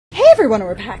everyone,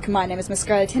 we're back. My name is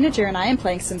MissScarletTanager and I am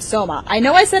playing some SOMA. I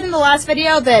know I said in the last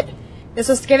video that this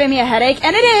was giving me a headache,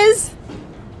 and it is!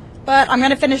 But I'm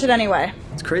gonna finish it anyway.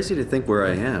 It's crazy to think where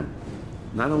I am.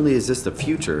 Not only is this the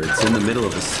future, it's in the middle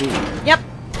of a scene. Yep.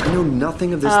 I know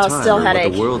nothing of this time still or headache.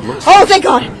 what the world looks like. like. Oh, thank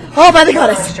God! Oh, by the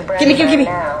goddess! Give me gnomes!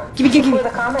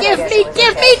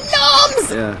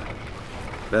 Yeah.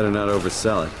 Better not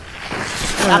oversell it.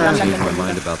 I changed my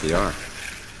mind about the Ark.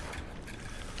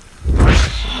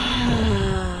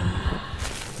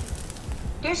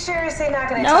 You're seriously not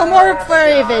gonna No more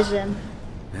furry vision.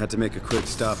 I had to make a quick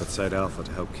stop at Site Alpha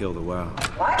to help kill the WoW.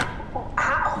 What?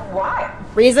 How? Why?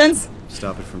 Reasons?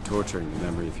 Stop it from torturing the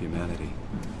memory of humanity.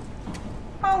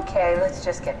 Okay, let's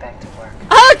just get back to work.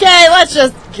 Okay, let's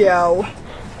just go.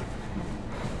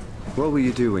 What will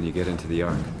you do when you get into the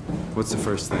Ark? What's the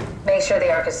first thing? Make sure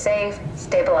the Ark is safe,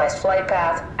 stabilize flight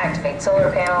path, activate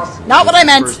solar panels. Not what I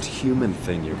meant. What's the first human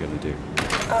thing you're gonna do?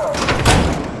 Oh.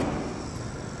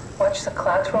 Watch the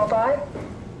clouds roll by?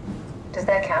 Does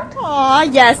that count? Aw,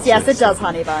 yes, it does,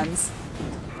 honey buns.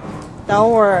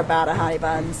 Don't worry about it, honey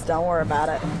buns. Don't worry about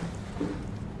it.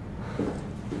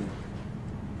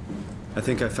 I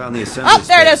think I found the assembly Oh,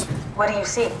 there it is! What do you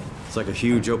see? It's like a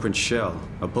huge open shell.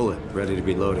 A bullet, ready to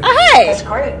be loaded. Oh, hey! That's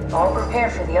great. All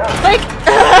prepared for the Ark. Like,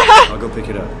 I'll go pick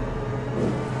it up.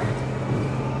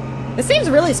 it seems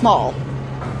really small.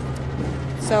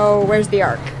 So, where's the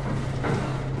Ark?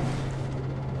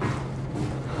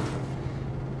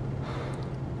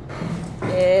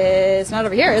 It's not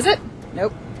over here, is it?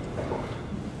 Nope.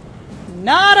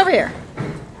 Not over here.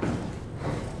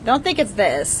 Don't think it's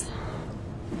this.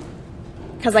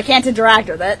 Because I can't interact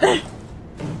with it.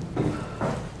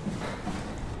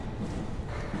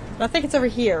 I think it's over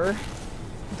here.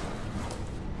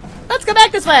 Let's go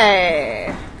back this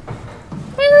way!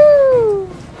 Woo!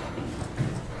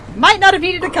 Might not have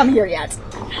needed to come here yet.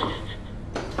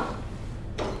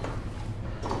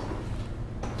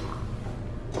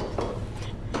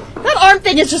 That arm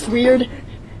thing is just weird.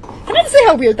 Can I just say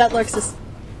how weird that looks? Just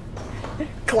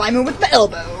climbing with my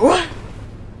elbow.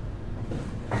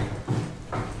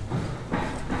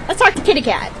 Let's talk to Kitty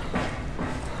Cat.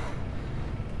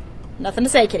 Nothing to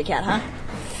say, Kitty Cat, huh?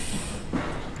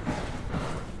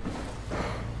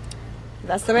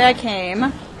 That's the way I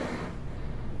came.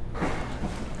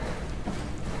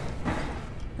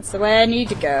 That's the way I need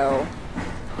to go.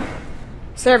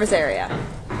 Service area.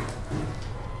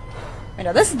 I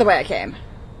know, this is the way I came.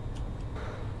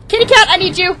 Kitty Cat, I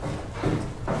need you!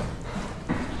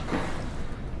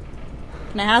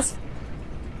 Can I has?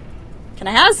 Can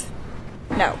I has?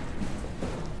 No.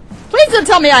 Please don't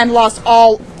tell me I'm lost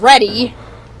already.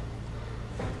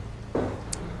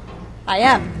 I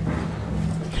am.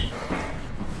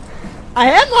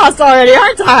 I am lost already,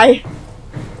 aren't I?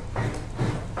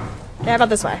 Okay, how about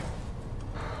this way?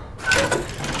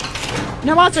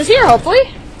 No monsters here,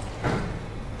 hopefully.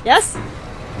 Yes?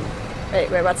 Wait,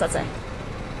 what's that say?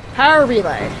 Power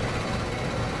relay.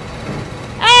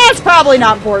 It's probably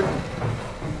not important.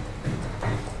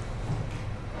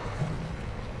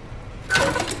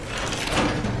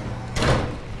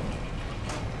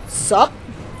 Sup?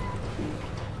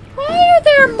 Why are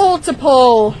there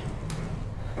multiple?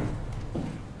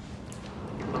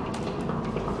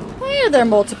 Why are there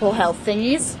multiple health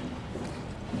thingies?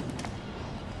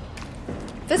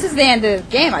 If this is the end of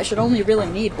the game, I should only really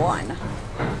need one.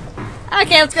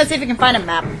 Okay, let's go see if we can find a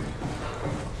map.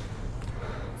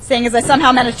 Seeing as I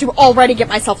somehow managed to already get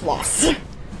myself lost.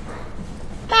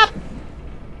 Map!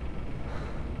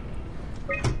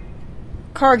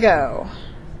 Cargo.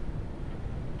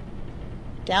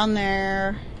 Down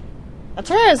there. That's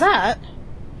where I was at.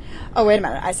 Oh, wait a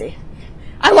minute. I see.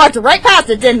 I walked right past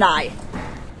it, didn't I?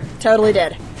 Totally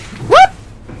did. Whoop!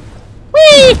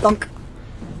 Whee! Thunk.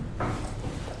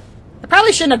 I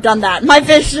probably shouldn't have done that. My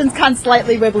vision's kind of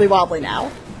slightly wibbly wobbly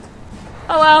now.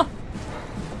 Oh well.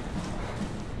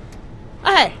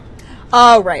 Oh, hey.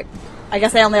 Oh, right. I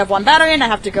guess I only have one battery and I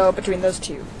have to go between those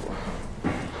two.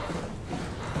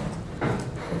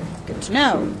 Good to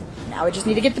know. Now we just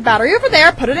need to get the battery over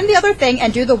there, put it in the other thing,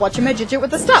 and do the whatchamajigit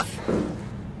with the stuff.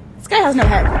 This guy has no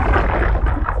head.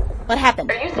 What happened?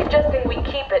 Are you suggesting we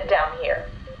keep it down here?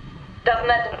 Doesn't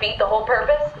that defeat the whole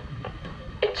purpose?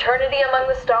 Eternity among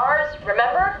the stars,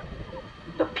 remember?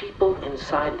 The people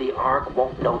inside the Ark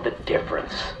won't know the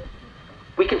difference.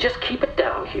 We can just keep it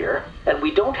down here, and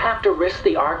we don't have to risk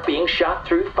the Ark being shot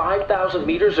through 5,000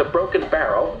 meters of broken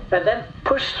barrel, and then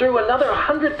push through another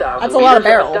 100,000 meters of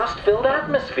a dust-filled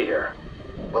atmosphere.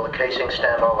 Will the casing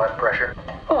stand all that pressure?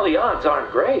 Well, the odds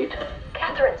aren't great.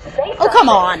 Catherine, say something. Oh, come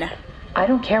on. I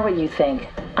don't care what you think.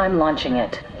 I'm launching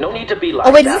it. No need to be like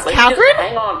Oh, wait, is that. this Let's Catherine? just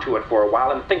hang on to it for a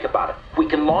while and think about it. We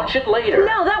can launch it later.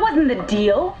 No, that wasn't the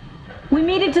deal. We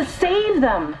needed to save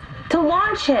them. To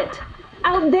launch it.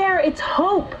 Out there, it's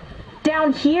hope.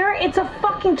 Down here, it's a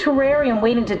fucking terrarium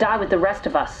waiting to die with the rest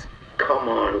of us. Come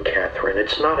on, Catherine.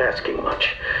 It's not asking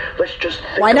much. Let's just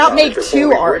think Why not about make it before two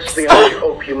we arcs? risk the only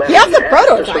hope humanity You have the has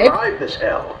prototype. to survive this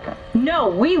hell. No,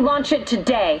 we launch it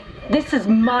today. This is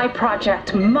my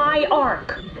project, my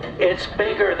ark. It's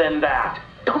bigger than that.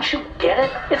 Don't you get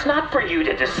it? It's not for you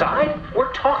to decide.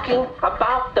 We're talking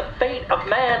about the fate of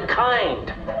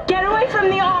mankind. Get away from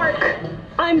the ark.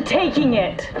 I'm taking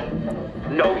it.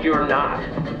 No, you're not.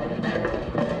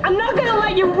 I'm not gonna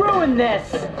let you ruin this.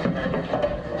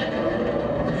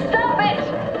 Stop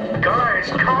it! Guys,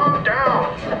 calm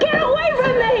down. Get away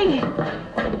from me!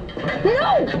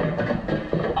 No!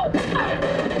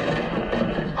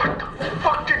 What the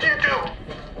fuck did you do?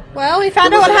 Well, we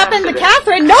found out what happened to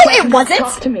Catherine. No, it wasn't!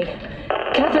 Talk to me.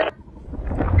 Catherine.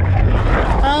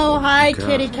 Oh, hi, God.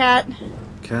 kitty cat.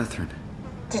 Catherine,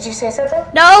 Did you say something?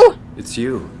 No! it's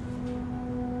you.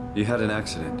 You had an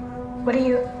accident. What are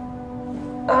you...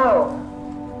 Oh.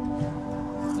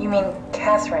 You mean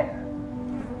Catherine.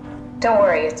 Don't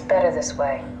worry, it's better this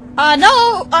way.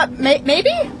 No, maybe?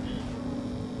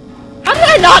 How did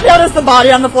I not notice the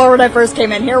body on the floor when I first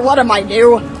came in here? What am I,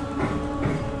 new?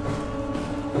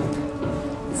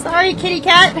 Sorry, kitty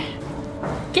cat.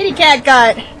 Kitty cat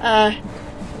got,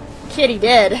 kitty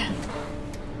did.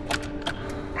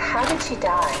 How did she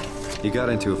die? You got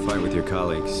into a fight with your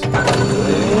colleagues. They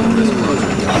didn't risk closure.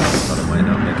 Thought it might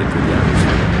not make it through the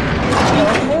atmosphere.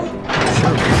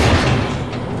 Killed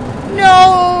me?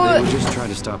 No! They were just trying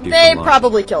to stop you They from launching.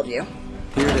 probably killed you.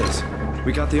 Here it is.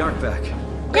 We got the arc back.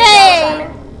 Yay!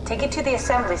 Simon, take it to the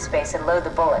assembly space and load the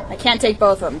bullet. I can't take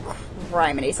both of them.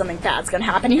 Criminy, something bad's gonna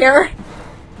happen here.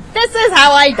 This is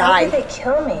how I How die. did they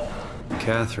kill me?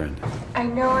 Catherine, I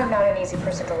know I'm not an easy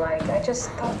person to like. I just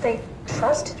thought they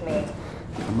trusted me.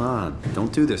 come on.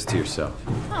 Don't do this to yourself.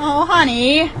 Oh,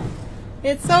 honey.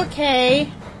 It's okay.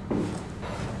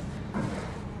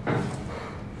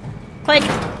 Click.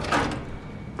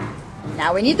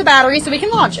 Now we need the battery so we can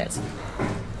launch it.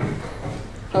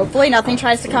 Hopefully nothing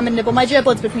tries to come and nibble my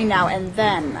giblets between now and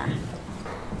then.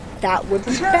 That would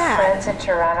be Did you have bad. friends in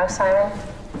Toronto, Simon?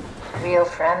 Real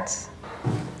friends?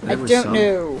 There I were don't some.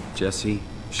 know. Jesse,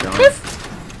 Sean,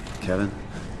 Kevin.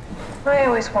 I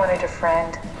always wanted a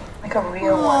friend. Like a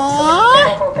real Aww. one. Somebody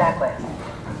to hold back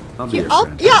with. I'll be your I'll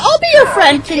friend. be your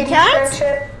friend, kitty Kitty cat.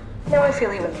 friendship? Now I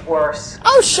feel even worse.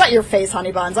 Oh, shut your face,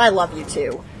 honey buns. I love you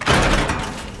too.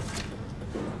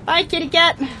 Bye, kitty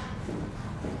cat.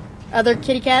 Other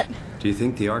kitty cat. Do you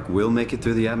think the arc will make it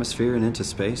through the atmosphere and into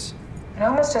space? It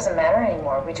almost doesn't matter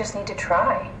anymore. We just need to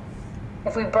try.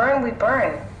 If we burn, we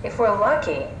burn. If we're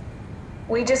lucky,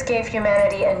 we just gave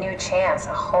humanity a new chance,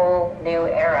 a whole new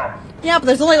era. Yeah, but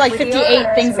there's only like With the 58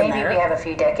 others, things in maybe we there. have a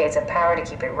few decades of power to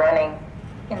keep it running.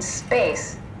 In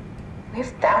space, we have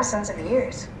thousands of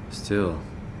years. Still,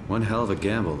 one hell of a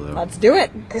gamble, though. Let's do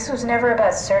it. This was never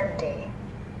about certainty.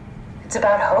 It's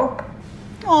about hope.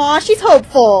 Aw, she's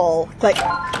hopeful. Click.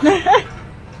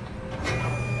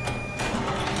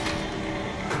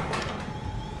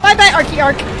 Bye-bye, Arky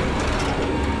Ark.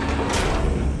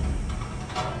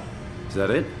 Is that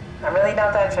it? I'm really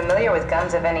not that familiar with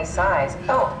guns of any size.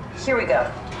 Oh, here we go.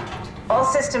 All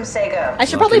systems say go. I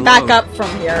should Lock probably and back load. up from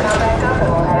here. Now back up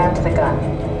and we'll head out to the gun.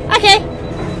 Okay.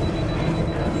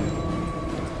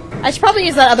 I should probably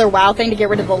use that other WoW thing to get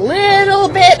rid of a little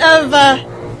bit of,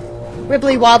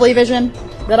 wibbly wobbly vision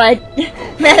that I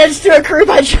managed to accrue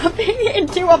by jumping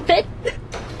into a pit.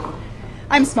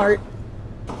 I'm smart.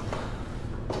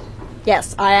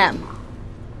 Yes, I am.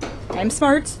 I'm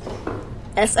smart.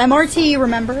 SMRT,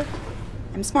 remember?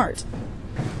 I'm smart.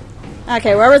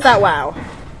 Okay, where was that WoW?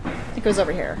 I think it was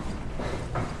over here.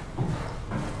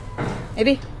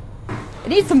 Maybe? It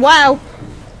needs some WoW!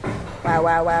 Wow,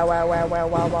 wow, wow, wow, wow, wow,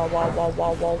 wow, wow, wow, wow,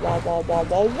 wow, wow, wow, wow, wow,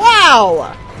 wow,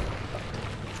 wow!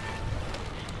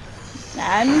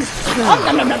 And...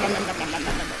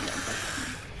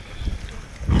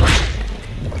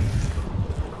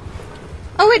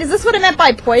 Oh wait, is this what I meant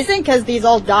by poison? Because these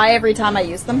all die every time I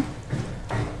use them?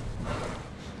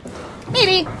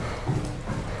 Maybe.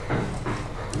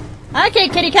 Okay,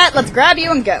 kitty cat, let's grab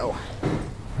you and go.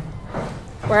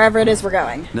 Wherever it is we're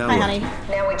going. Now Hi, what? honey.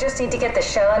 Now we just need to get the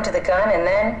shell into the gun and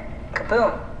then,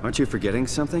 kaboom. Aren't you forgetting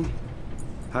something?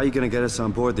 How are you gonna get us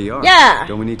on board the arc? Yeah.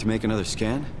 Don't we need to make another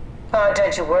scan? Oh,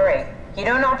 don't you worry. You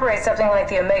don't operate something like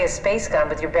the Omega space gun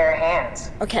with your bare hands.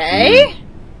 Okay.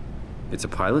 It's a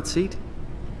pilot seat?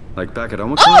 Like back at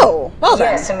Omicron? Oh! Well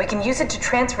then. Yes, and we can use it to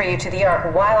transfer you to the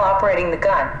Ark while operating the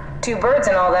gun. 2 birds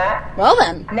and all that. Well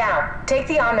then. Now, take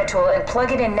the Omnitool and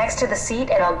plug it in next to the seat,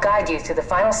 and I'll guide you through the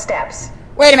final steps.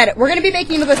 Wait a minute. We're gonna be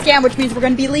making another scan, which means we're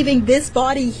gonna be leaving this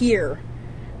body here.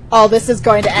 Oh, this is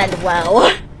going to end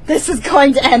well. This is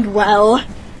going to end well.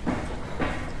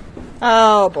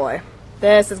 Oh boy.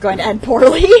 This is going to end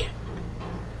poorly.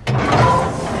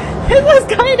 This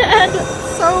is going to end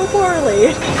so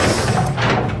poorly.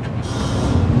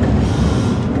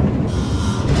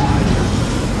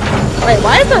 Wait,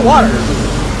 why is there water?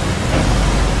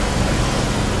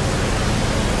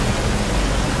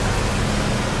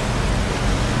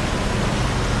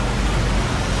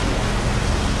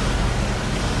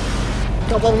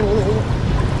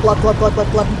 Glub, glub, glub,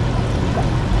 glub, glub.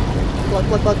 Glub,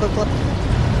 glub, glub, glub, glub.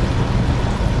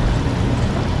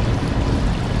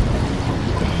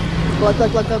 Glub,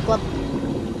 glub, glub, glub, glub.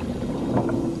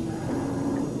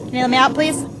 Can you let me out,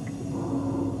 please?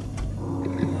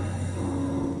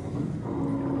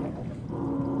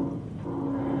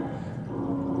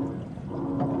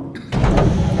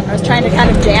 I was trying to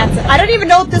kind of dance. I don't even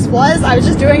know what this was. I was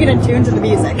just doing it in tune to the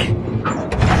music.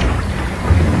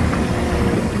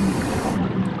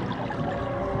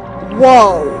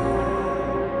 Whoa.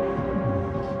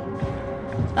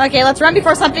 Okay, let's run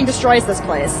before something destroys this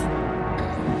place.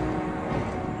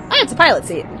 Oh, it's a pilot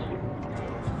seat.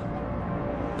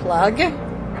 Plug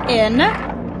in.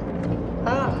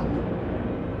 Oh.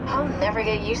 I'll never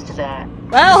get used to that.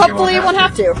 Well, hopefully you won't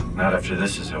have to. Not after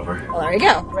this is over. Well, there you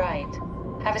go. Right.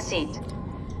 Have a seat.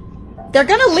 They're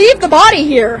gonna leave the body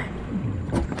here.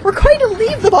 We're going to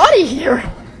leave the body here.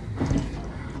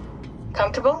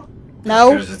 Comfortable?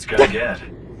 No. As good as it's gonna get.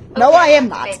 No, Okay, I am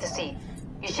not. activate the seat.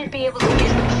 You should be able to use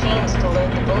the machines to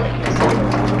load the bullet you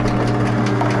assembled.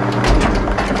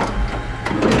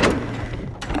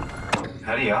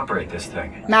 How do you operate this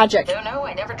thing? Magic. Don't know,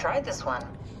 I never tried this one.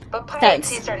 But pilot Thanks.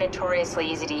 seats are notoriously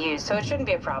easy to use, so it shouldn't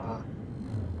be a problem.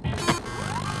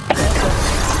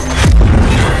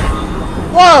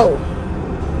 Whoa.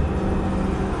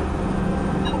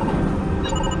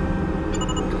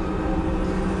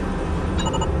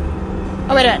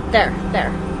 Oh wait a minute.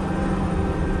 There.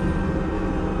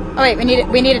 Oh wait, we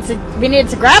needed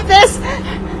to grab this.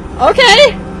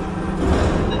 Okay.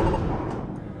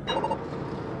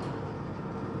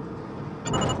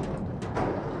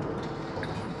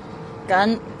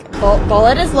 Gun,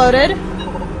 bullet is loaded.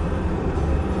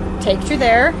 Take you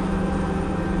there.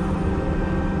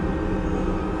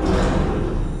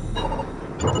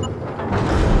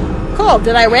 Cool.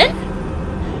 Did I win?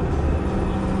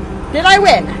 Did I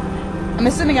win? I'm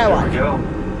assuming I won. There we go.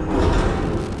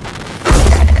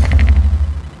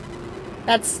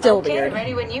 That's still Okay, weird.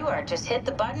 ready when you are. Just hit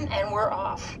the button and we're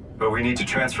off. But we need to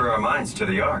transfer our minds to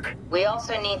the Ark. We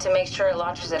also need to make sure it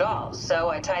launches at all, so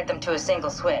I tied them to a single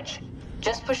switch.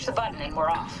 Just push the button and we're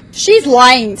off. She's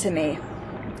lying to me.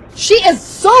 She is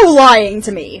so lying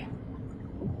to me.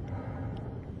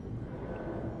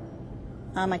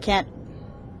 I can't.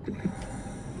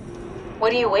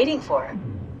 What are you waiting for?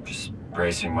 Just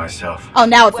bracing myself. Oh,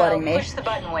 now it's Well, letting me. push the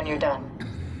button when you're done.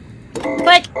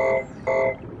 Click. Here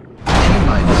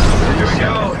we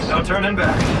go. No turning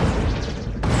back.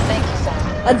 Thank you,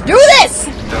 Simon. Let's do this!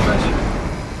 Don't mention it.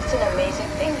 It's an amazing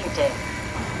thing you did.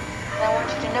 And I want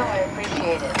you to know I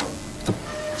appreciate it.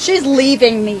 She's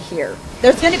leaving me here.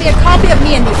 There's going to be a copy of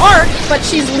me in the Ark, but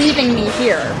she's leaving me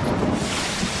here.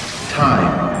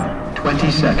 Time.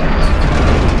 20 seconds.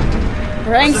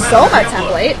 We're running SOMA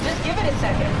template. Just give it a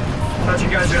second. Thought you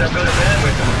guys would have better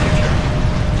bandwidth in the future.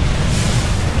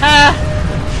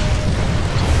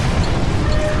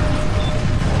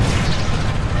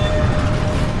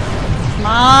 Come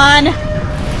on.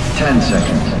 10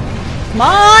 seconds. Come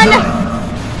on. 9,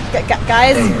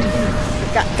 Guys. 8,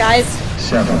 Guys.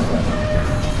 7,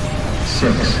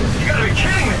 6, You gotta be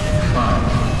kidding me!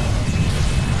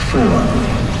 5, 4,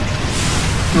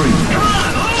 3, Come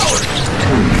on, load! 2,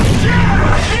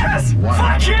 Yes! 1.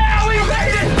 Fuck yeah, we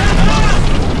made it!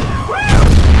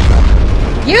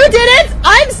 Woo! You did it!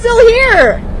 I'm still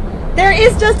here! There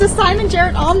is just a Simon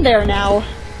Jarrett on there now.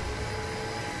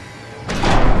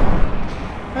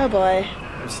 Oh boy.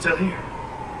 I'm still here.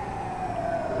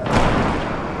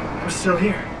 I'm still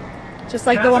here. Just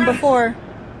like the one Catherine? before.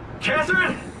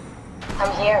 Catherine!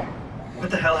 I'm here. What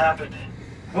the hell happened?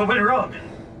 What went wrong?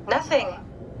 Nothing.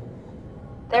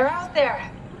 They're out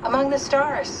there, among the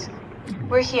stars.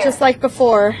 We're here. Just like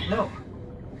before. No.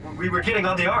 We were getting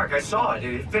on the Ark. I saw it.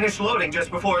 It finished loading just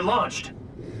before it launched.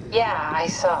 Yeah, I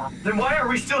saw. Then why are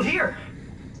we still here?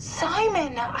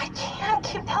 Simon, I can't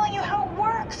keep telling you how it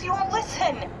works. You won't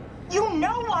listen. You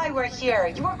know why we're here.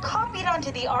 You were copied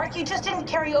onto the Ark, you just didn't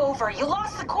carry over. You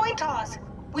lost the coin toss.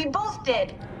 We both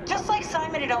did. Just like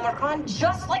Simon at Omicron,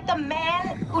 just like the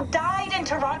man who died in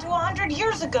Toronto 100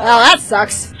 years ago. Oh, that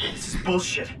sucks. This is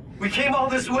bullshit. We came all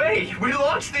this way. We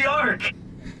launched the Ark.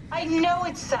 I know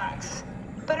it sucks,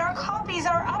 but our copies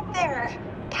are up there.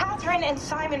 Catherine and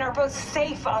Simon are both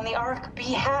safe on the Ark. Be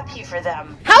happy for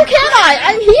them. How can I?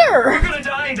 I'm We're here! gonna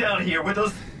die down here with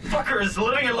those fuckers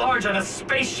living at large on a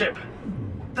spaceship.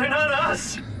 They're not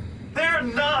us. They're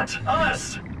not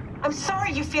us. I'm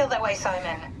sorry you feel that way,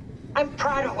 Simon. I'm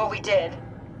proud of what we did.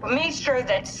 We made sure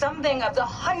that something of the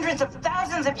hundreds of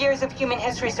thousands of years of human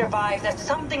history survives, that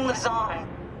something lives on.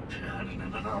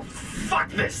 No. Fuck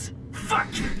this. Fuck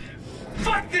you.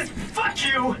 Fuck this. Fuck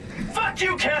you. Fuck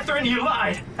you, Catherine. You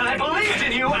lied. And I believed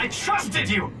in you. I trusted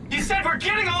you. You said we're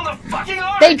getting on the fucking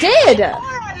Ark. They did! You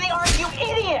are on the Ark, you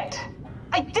idiot!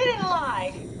 I didn't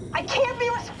lie. I can't be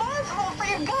responsible for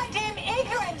your goddamn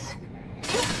ignorance.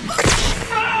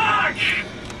 Fuck!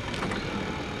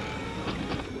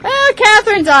 Oh,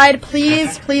 Catherine died.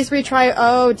 Please, please retry.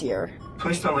 Oh, dear.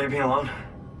 Please don't leave me alone.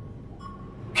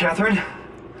 Catherine?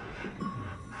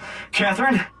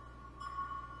 Catherine?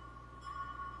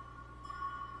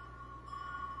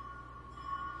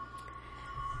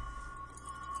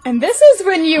 And this is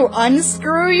when you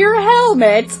unscrew your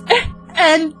helmet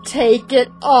and take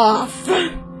it off.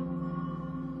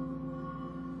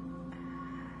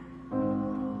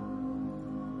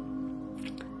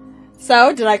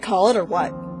 So, did I call it or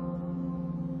what?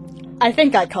 I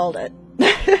think I called it.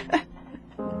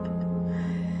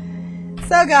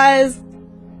 So guys,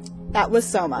 that was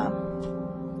SOMA.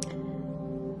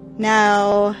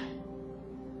 Now,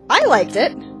 I liked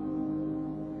it.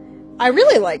 I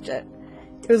really liked it.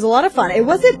 It was a lot of fun. It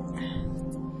wasn't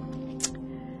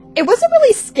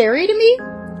really scary to me.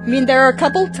 I mean, there are a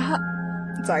couple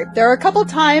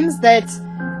times that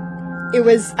it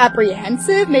was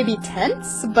apprehensive, maybe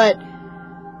tense, but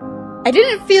I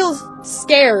didn't feel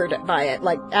scared by it,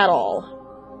 like, at all.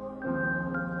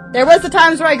 There was the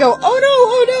times where I go, oh no,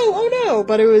 oh no, oh no,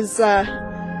 but it was,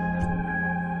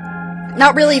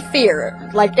 not really fear.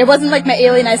 Like, it wasn't like my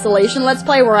Alien Isolation Let's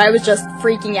Play where I was just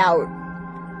freaking out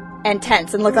and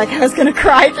tense and looked like I was gonna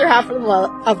cry through half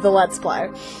of the Let's Play.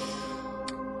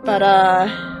 But,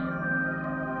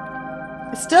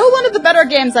 still one of the better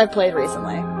games I've played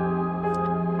recently.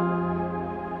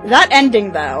 That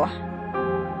ending, though.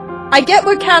 I get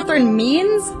what Catherine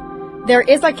means. There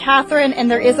is a Catherine and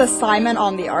there is a Simon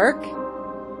on the Ark.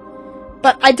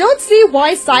 But I don't see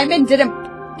why Simon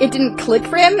it didn't click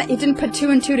for him. He didn't put two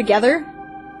and two together.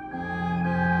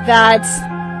 That...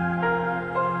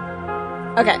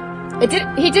 Okay.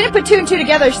 He didn't put two and two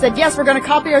together. She said, yes, we're gonna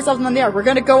copy ourselves on the Ark. We're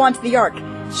gonna go onto the Ark.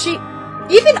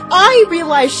 Even I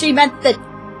realized she meant that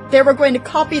they were going to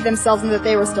copy themselves and that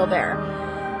they were still there.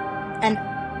 And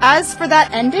as for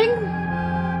that ending,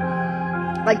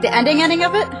 like the ending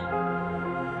of it,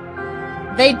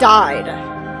 they died.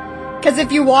 Because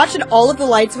if you watch and all of the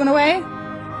lights went away,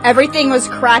 everything was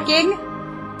cracking,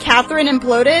 Catherine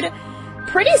imploded.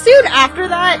 Pretty soon after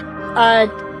that,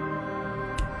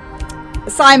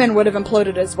 Simon would have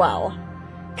imploded as well.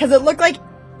 Because it looked like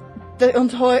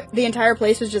the entire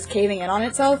place was just caving in on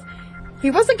itself.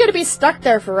 He wasn't going to be stuck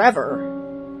there forever.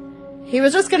 He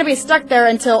was just going to be stuck there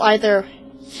until either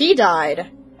he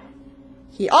died,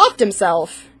 he offed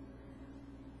himself,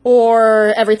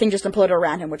 or everything just imploded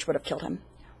around him, which would have killed him.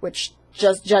 Which,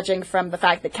 just judging from the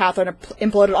fact that Catherine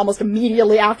imploded almost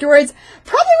immediately afterwards,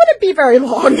 probably wouldn't be very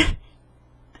long.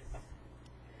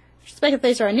 Respect and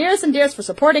thanks to our nearest and dearest for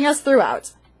supporting us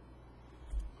throughout.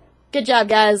 Good job,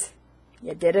 guys.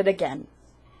 You did it again.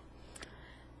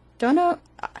 Don't know...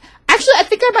 Actually, I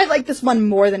think I might like this one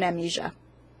more than Amnesia.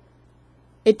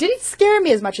 It didn't scare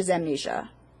me as much as Amnesia.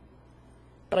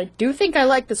 But I do think I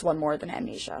like this one more than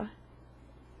Amnesia.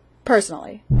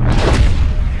 Personally.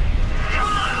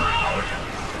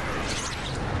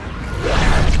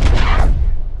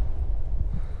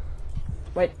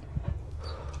 Wait.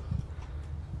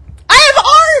 I have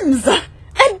arms!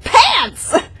 And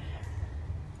pants!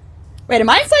 Wait, am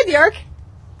I inside the Ark?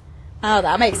 Oh,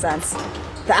 that makes sense.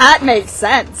 That makes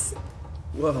sense.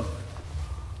 Whoa.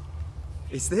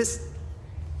 Is this...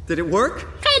 Did it work?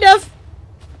 Kind of.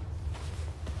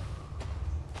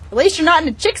 At least you're not in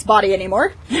a chick's body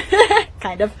anymore.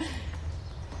 Kind of.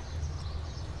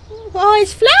 Oh,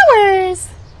 it's flowers!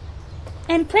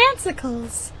 And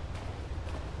plantsicles.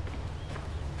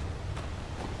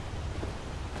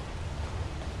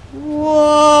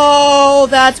 Whoa,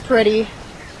 that's pretty.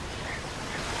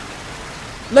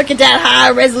 Look at that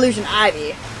high resolution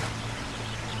ivy.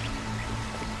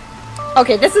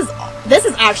 Okay, this is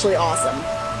actually awesome.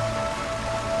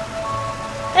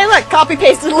 Hey look, copy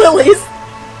pasted lilies.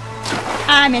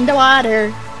 I'm in the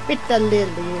water with the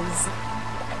lilies.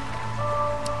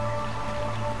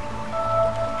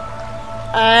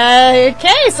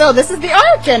 Okay, so this is the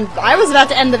arc, and I was about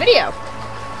to end the video.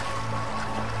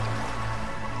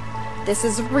 This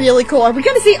is really cool. Are we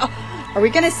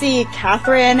gonna see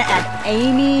Catherine and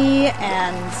Amy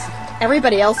and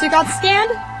everybody else who got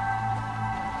scanned?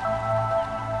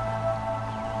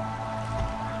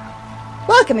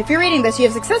 Welcome. If you're reading this, you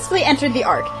have successfully entered the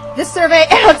arc. This survey,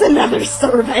 and it's another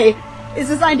survey, is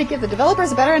designed to give the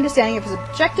developers a better understanding of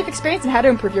subjective experience and how to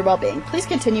improve your well-being. Please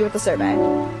continue with the survey.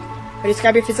 How do you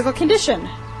describe your physical condition?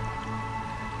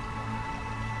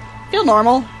 Feel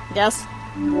normal, I guess.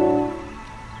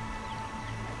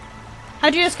 How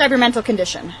do you describe your mental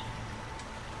condition?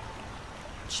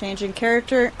 Changing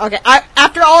character. Okay,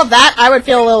 after all of that, I would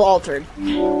feel a little altered.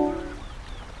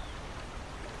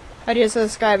 How do you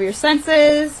describe your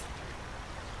senses?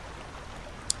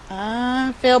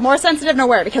 Feel more sensitive and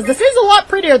aware, because this is a lot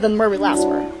prettier than where we last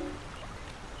were.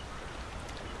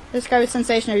 Describe the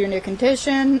sensation of your new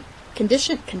condition.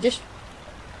 Condition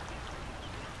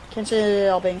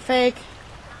all being fake.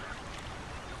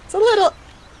 It's a little...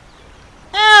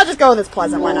 I'll just go with it's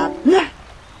pleasant, why not?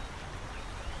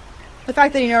 The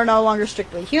fact that you're no longer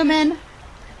strictly human. I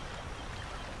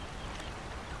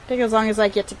think as long as I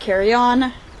get to carry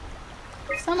on.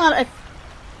 Somehow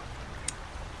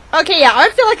okay, yeah, I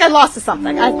would feel like I lost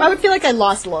something. I would feel like I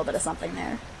lost a little bit of something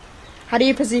there. How do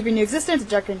you perceive your new existence?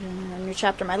 A new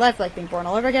chapter in my life, like being born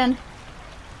all over again.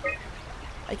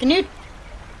 Like a new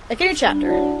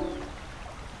chapter.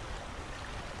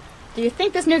 Do you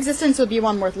think this new existence will be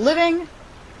one worth living?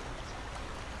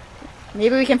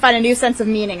 Maybe we can find a new sense of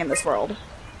meaning in this world.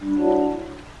 Would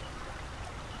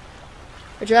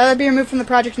you rather be removed from the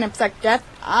project and accept death?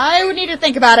 I would need to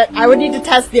think about it. I would need to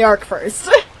test the ARC first.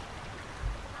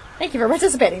 Thank you for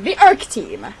participating. The ARC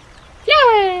team.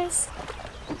 Flowers!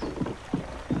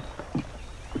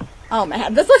 Oh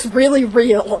man, this looks really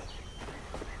real.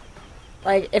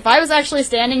 Like, if I was actually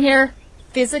standing here,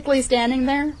 physically standing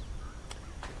there,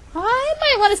 I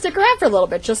might want to stick around for a little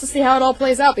bit just to see how it all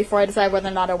plays out before I decide whether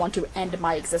or not I want to end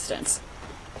my existence.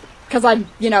 Because I'm,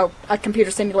 you know, a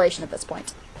computer simulation at this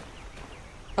point.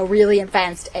 A really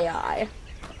advanced AI.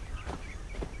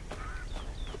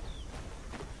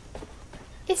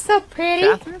 It's so pretty.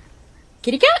 Catherine?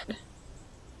 Kitty cat?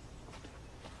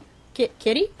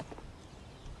 Kitty?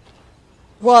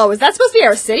 Whoa, is that supposed to be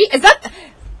our city? Is that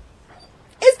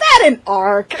an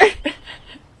arc?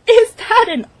 Is that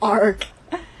an arc?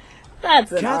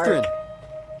 That's an Catherine! arc.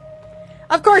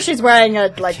 Of course she's wearing a,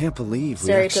 like, I can't believe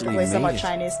we actually stereotypically made somewhat it.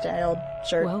 Chinese-styled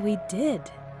shirt. Well, we did.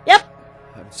 Yep.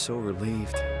 I'm so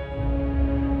relieved.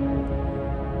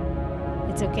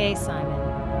 It's okay, Simon.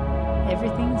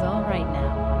 Everything's all right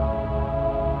now.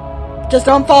 Just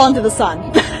don't fall into the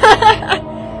sun.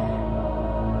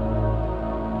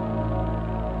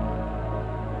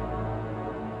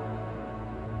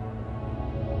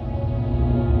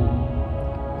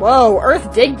 Whoa,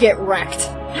 Earth did get wrecked.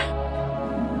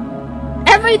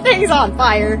 Everything's on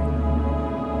fire.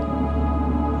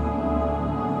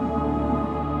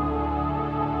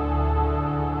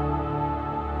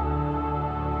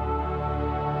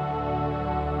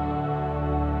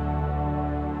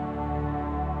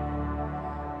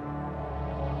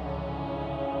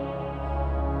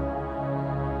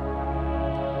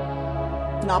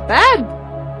 Not bad.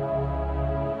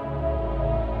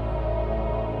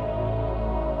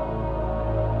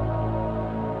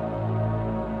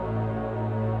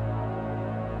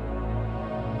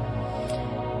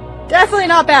 Definitely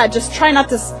not bad. Just try not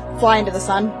to fly into the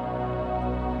sun.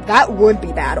 That would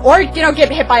be bad. Or, you know, get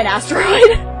hit by an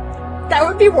asteroid. That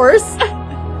would be worse.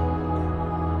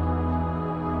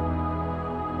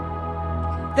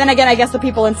 Then again, I guess the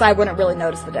people inside wouldn't really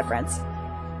notice the difference.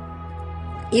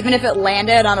 Even if it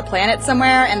landed on a planet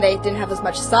somewhere and they didn't have as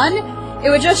much sun, it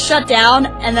would just shut down,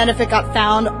 and then if it got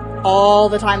found all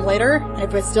the time later, and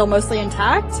if it's still mostly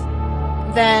intact,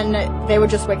 then they would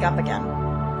just wake up again.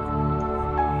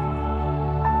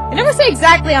 They never say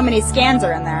exactly how many scans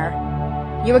are in there.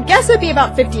 You would guess it would be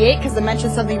about 58, because they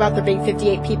mentioned something about there being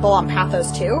 58 people on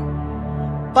Pathos 2.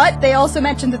 But they also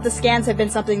mentioned that the scans have been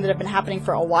something that have been happening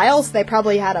for a while, so they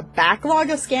probably had a backlog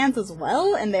of scans as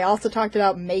well, and they also talked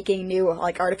about making new,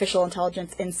 like, artificial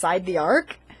intelligence inside the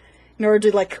Ark in order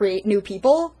to, like, create new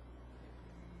people.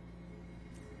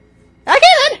 Okay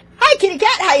then! Hi kitty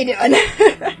cat, how you doing?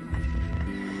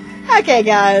 Okay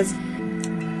guys.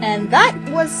 And that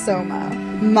was SOMA.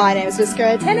 My name is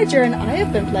MissScarletTanager, and I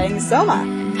have been playing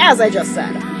SOMA, as I just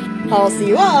said. I'll see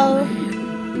you all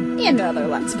in another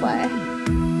Let's Play.